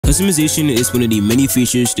Customization is one of the many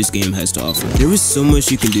features this game has to offer. There is so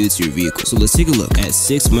much you can do to your vehicle, so let's take a look at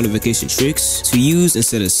 6 modification tricks to use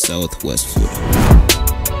instead of Southwest Florida.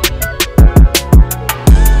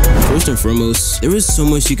 First and foremost, there is so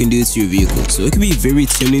much you can do to your vehicle, so it can be very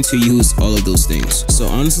tempting to use all of those things. So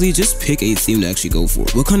honestly, just pick a theme to actually go for.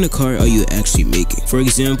 What kind of car are you actually making? For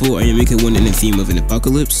example, are you making one in the theme of an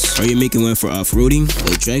apocalypse? Are you making one for off-roading?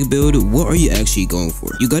 A drag build? What are you actually going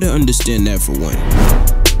for? You gotta understand that for one.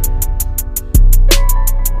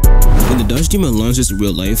 When the Dodge Demon launches in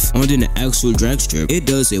real life onto an actual drag strip, it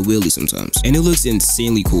does a wheelie sometimes, and it looks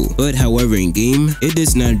insanely cool. But however, in game, it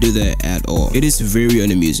does not do that at all. It is very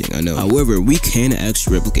unamusing, I know. However, we can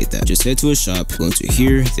actually replicate that. Just head to a shop, go into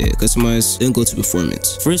here, then customize, then go to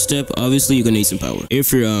performance. First step, obviously, you're gonna need some power.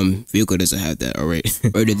 If your vehicle doesn't have that, alright.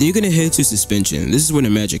 Alright, then you're gonna head to suspension. This is where the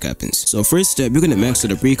magic happens. So first step, you're gonna max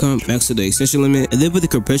out the pre-comp, max out the extension limit, and then put the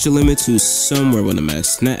compression limit to somewhere around the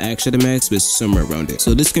max. Not actually the max, but somewhere around it.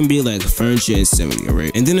 So this can be like 570,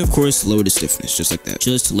 alright? And then of course lower the stiffness, just like that.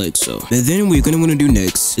 Just like so. And then what you're gonna wanna do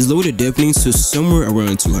next is lower the dampening to somewhere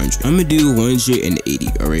around 200. I'm gonna do 180,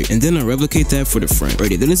 alright? And then I'll replicate that for the front.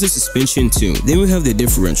 Alright, then it's the suspension too. Then we have the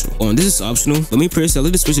differential. This is optional. Let me press, I'll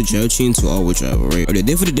let it switch the drive chain to all-wheel drive, alright? Alright,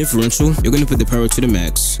 then for the differential, you're gonna put the power to the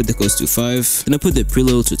max. Put the close to 5. Then I put the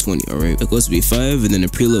preload to 20, alright? The close will be 5, and then the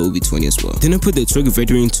preload will be 20 as well. Then I put the torque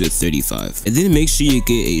vectoring to 35. And then make sure you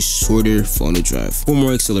get a shorter final drive for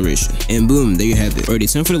more acceleration. And boom, there you have it. Alright,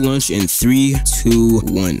 time for the launch in 3, 2,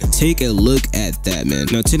 1. Take a look at that, man.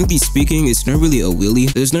 Now, technically speaking, it's not really a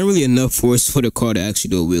wheelie. There's not really enough force for the car to actually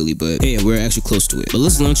do a wheelie, but hey, we're actually close to it. But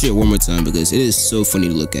let's launch it one more time because it is so funny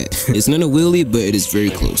to look at. It's not a wheelie, but it is very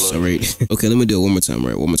close, alright? Okay, let me do it one more time,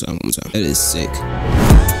 right? One more time. That is sick.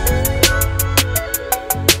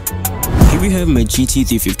 Here we have my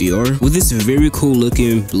GT350R with this very cool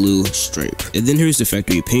looking blue stripe. And then here's the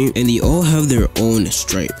factory paint, and they all have their own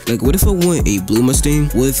stripe. Like, what if I want a blue Mustang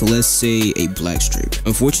with, let's say, a black stripe?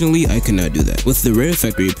 Unfortunately, I cannot do that. With the red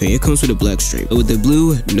factory paint, it comes with a black stripe, but with the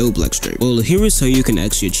blue, no black stripe. Well, here is how you can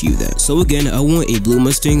actually achieve that. So again, I want a blue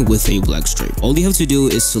Mustang with a black stripe. All you have to do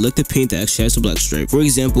is select the paint that actually has a black stripe. For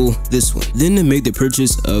example, this one. Then make the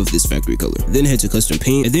purchase of this factory color. Then head to custom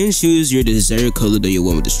paint, and then choose your desired color that you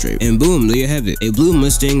want with the stripe. And boom, there you have it, a blue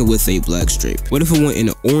Mustang with a black stripe. What if I want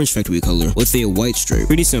an orange factory color with a white stripe?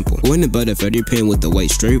 Pretty simple. Go ahead and buy the factory paint with the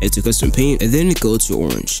white stripe, into custom paint, and then go to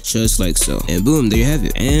orange, just like so. And boom, there you have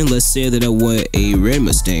it. And let's say that I want a red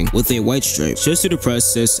Mustang with a white stripe. Just do the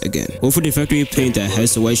process again. Go for the factory paint that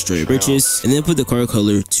has the white stripe, purchase, and then put the car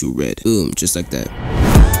color to red. Boom, just like that.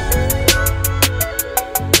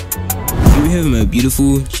 We have my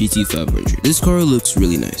beautiful GT500. This car looks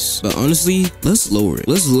really nice, but honestly, let's lower it.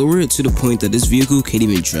 Let's lower it to the point that this vehicle can't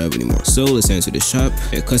even drive anymore. So let's head to the shop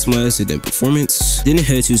and customize it, then performance, then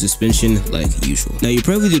head to suspension like usual. Now you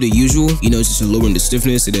probably do the usual, just lowering the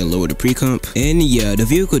stiffness and then lower the pre-comp. And yeah, the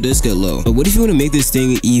vehicle does get low. But what if you want to make this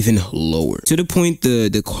thing even lower? To the point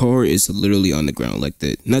the car is literally on the ground, like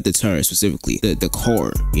not the tire specifically, the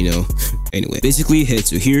car, Anyway, basically head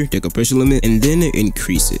to here, the compression limit, and then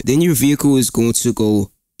increase it. Then your vehicle is going to go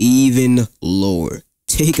even lower.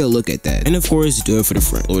 Take a look at that. And of course, do it for the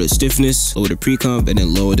front. Lower the stiffness, lower the pre-comp, and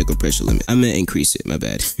then lower the compression limit. I meant increase it, my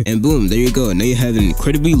bad. And boom, there you go. Now you have an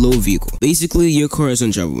incredibly low vehicle. Basically, your car is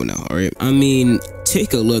undrivable now, alright? I mean,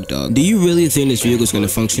 take a look, dog. Do you really think this vehicle is gonna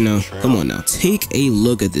function now? Come on now. Take a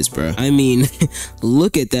look at this, bro. I mean,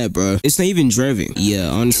 look at that, bro. It's not even driving. Yeah,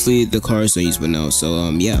 honestly, the car is not usable now. So,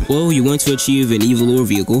 yeah. Well, you want to achieve an even lower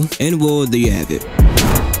vehicle. And well, there you have it.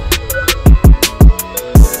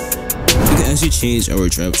 Actually change our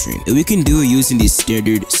drivetrain, and we can do it using these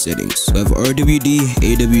standard settings. We have RWD,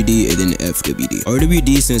 AWD, and then FWD.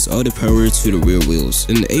 RWD sends all the power to the rear wheels,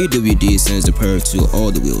 and AWD sends the power to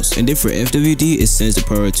all the wheels, and then for FWD it sends the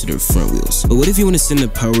power to the front wheels. But what if you want to send the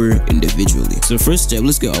power individually? So first step,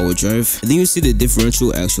 let's get all-wheel drive, and then you see the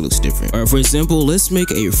differential actually looks different. Alright, for example, let's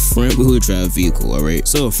make a front wheel drive vehicle. Alright,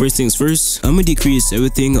 so first things first, I'm gonna decrease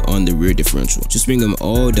everything on the rear differential, just bring them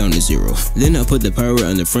all down to 0. Then I'll put the power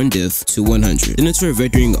on the front diff to 100. Then I start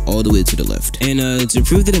vectoring all the way to the left. And to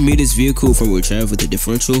prove that I made this vehicle front wheel drive with the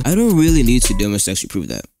differential, I don't really need to do much to actually prove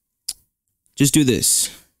that. Just do this.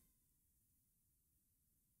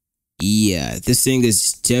 Yeah, this thing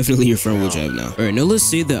is definitely your front wheel drive now. Alright, now let's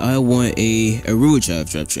say that I want a rear wheel drive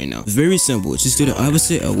drivetrain now. Very simple, just do the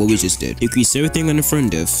opposite of what we just did. Decrease everything on the front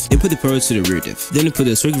diff, then put the power to the rear diff. Then put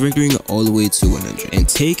the circuit vectoring all the way to 100. And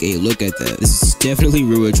take a look at that. This is definitely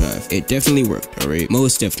rear wheel drive. It definitely worked, alright?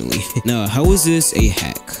 Most definitely. Now, how is this a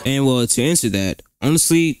hack? And well, to answer that,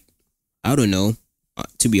 honestly, I don't know.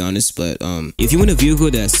 to be honest, but if you want a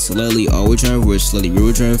vehicle that's slightly all-wheel drive or slightly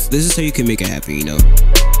rear-wheel drive, this is how you can make it happen, you know.